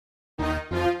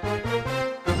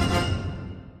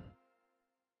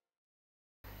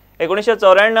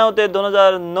1994 ते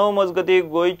 2009 मजगती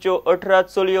गोयच्यो 18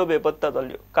 चलयो बेपत्ता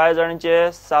जाल्यो। कांय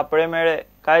जाणांचे सापळे मेळ्ळे,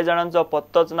 कांय जाणांचो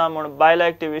पत्तोच ना म्हूण बायला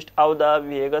एक्टिविस्ट आवदा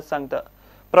विहेगत सांगता।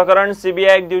 प्रकरण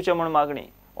सीबीआयक दिवचे म्हूण मागणी।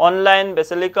 ऑनलायन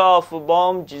बेसिलिका ऑफ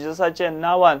बॉम्ब जिजसाचे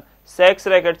नावान सेक्स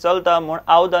रॅकेट चलता म्हूण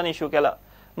आवदान इश्यू केला।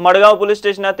 मडगांव पुलीस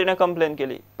स्टेशनात तिणें कंप्लेन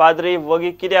केली। पाद्री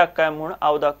वगी कित्याक काय म्हूण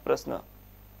आवदाक प्रस्न।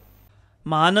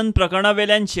 महानंद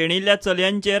प्रकरणावेल्यान शेणिल्ल्या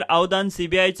चलयांचेर आवदान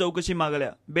सीबीआय चौकशी मागल्या।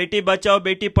 बेटी बचाव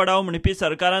बेटी पढाओ म्हणपी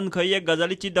सरकारान खंय एक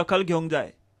गजालीची दखल घेवंक जाय।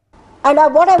 And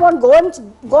what I want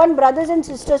Goan brothers and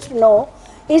sisters to know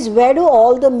is, where do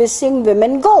all the missing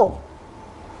women go?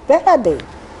 Where are they?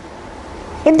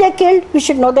 If they are killed, we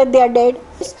should know that they are dead.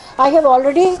 I have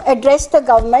already addressed the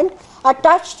government,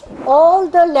 attached all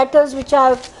the letters which I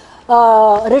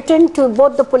have written to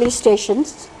both the police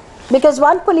stations, because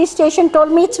one police station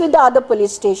told me it's with the other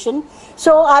police station.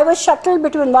 So I was shuttled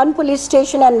between one police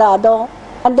station and the other.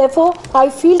 And therefore, I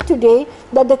feel today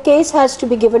that the case has to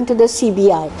be given to the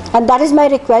CBI. And that is my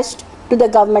request to the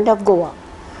government of Goa,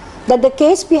 that the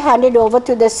case be handed over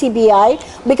to the CBI,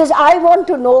 because I want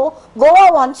to know,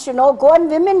 Goa wants to know, Goan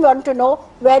women want to know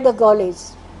where the girl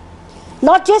is.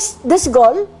 Not just this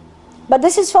girl, but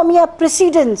this is for me a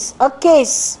precedence, a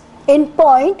case in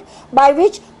point by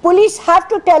which police have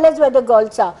to tell us where the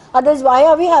girls are. Otherwise, why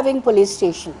are we having police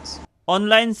stations?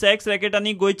 Online sex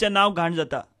रॅकेटांनी गोयचे नाव घाण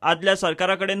जाता। आदल्या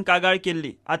सरकाराकडेन कागाळ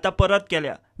केल्ली, आता परत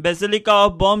केल्या। Basilica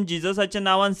of bomb जिजसाचे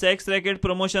नावान sex racket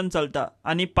promotion चलता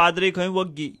आणि पाद्री खंय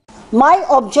वग्गी। My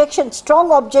objection,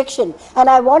 strong objection, and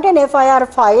I want an FIR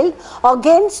filed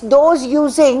against those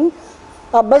using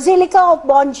Basilica of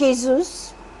Bon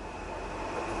Jesus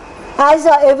as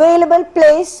an available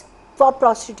place for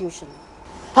prostitution.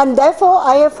 And therefore,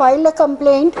 I have filed a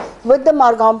complaint with the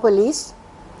Margam police,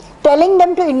 telling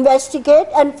them to investigate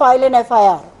and file an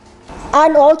FIR.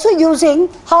 And also using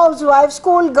housewives,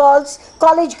 school girls,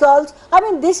 college girls. I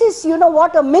mean, this is, you know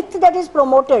what, a myth that is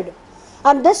promoted.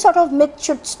 And this sort of myth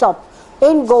should stop.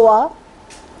 In Goa,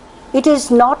 it is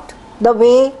not the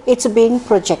way it's being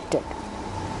projected.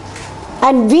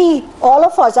 And we, all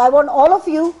of us, I want all of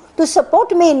you to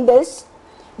support me in this,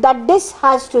 that this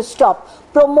has to stop.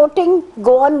 Promoting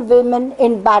Goan women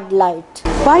in bad light.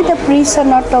 Why the priests are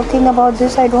not talking about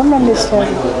this, I don't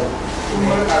understand.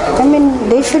 I mean,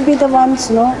 they should be the ones,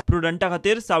 no? Prudent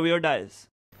खातीर सावयो DISE.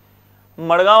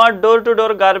 मडगांवात door to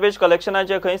door garbage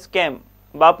कलेक्शनाचे खंय scam.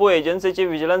 बापू एजन्सीची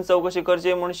vigilance चौकशी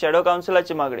करची म्हूण shadow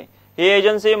काउन्सिलाची मागणी। ही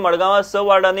agency मडगांवात 6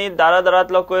 वार्डांनी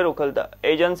दारादारांतलो कोयर उखलता।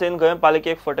 एजन्सीन खंय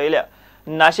पालिकेक फटयल्या।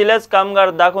 नाशिल्लेच कामगार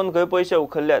दाखोवन खंय पयशे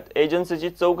उखल्ल्यात। एजन्सीची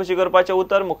चौकशी करपाचे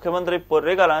उतर मुख्यमंत्री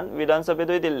पर्रेकारान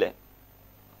विधानसभेतूय दिल्ले।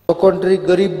 कोंकणी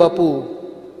गरीब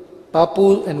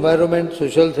बापू एनवायरमेंट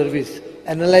सोशल सर्विस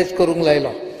एनालायज करूंक लायला।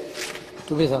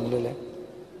 तुम्ही सांगलेले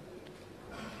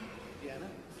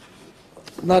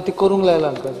ना, ती करूंक लायला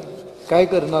आमकां। काय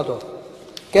करना तो,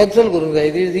 कॅन्सल करूंक जाय।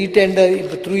 E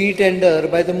tender through e tender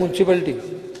by the municipality.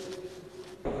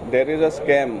 There is a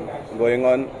scam going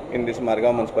on in this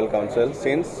Margam Municipal Council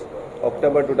since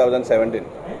October 2017,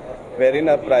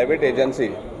 wherein a private agency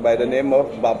by the name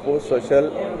of Bapu Social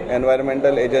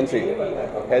Environmental Agency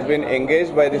has been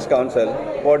engaged by this council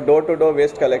for door-to-door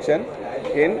waste collection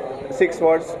in 6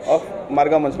 wards of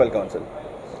Margam Municipal Council.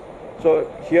 So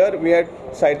here we had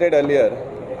cited earlier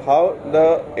how the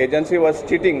agency was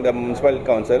cheating the municipal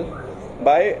council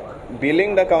by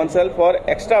billing the council for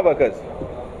extra workers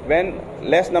when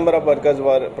less number of workers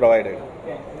were provided.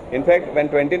 In fact, when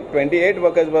 28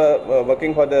 workers were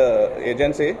working for the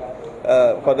agency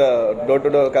for the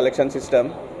door-to-door collection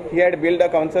system, he had billed the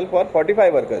council for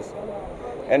 45 workers.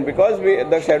 And because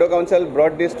the shadow council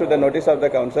brought this to the notice of the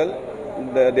council,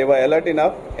 they were alert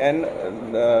enough, and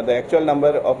the actual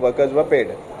number of workers were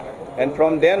paid. And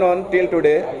from then on till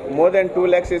today, more than 2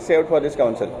 lakhs is saved for this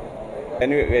council.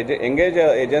 When you engage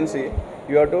an agency,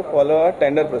 you have to follow a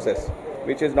tender process,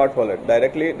 which is not followed.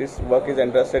 Directly this work is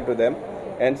entrusted to them,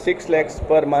 and 6 lakhs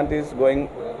per month is going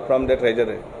from the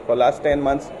treasury. For last 10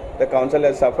 months the council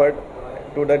has suffered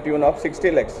to the tune of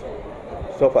 60 lakhs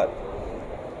so far.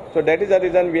 So that is the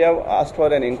reason we have asked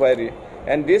for an inquiry,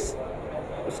 and this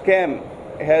scam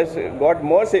has got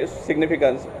more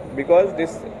significance because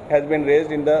this has been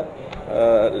raised in the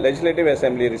Legislative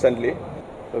Assembly recently.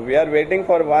 So we are waiting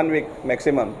for 1 week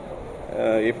maximum.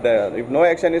 If no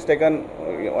action is taken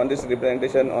on this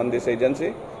representation on this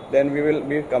agency, then we will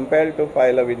be compelled to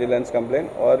file a vigilance complaint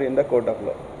or in the court of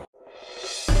law.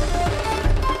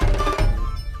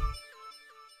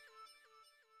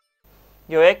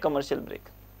 यो एक commercial break.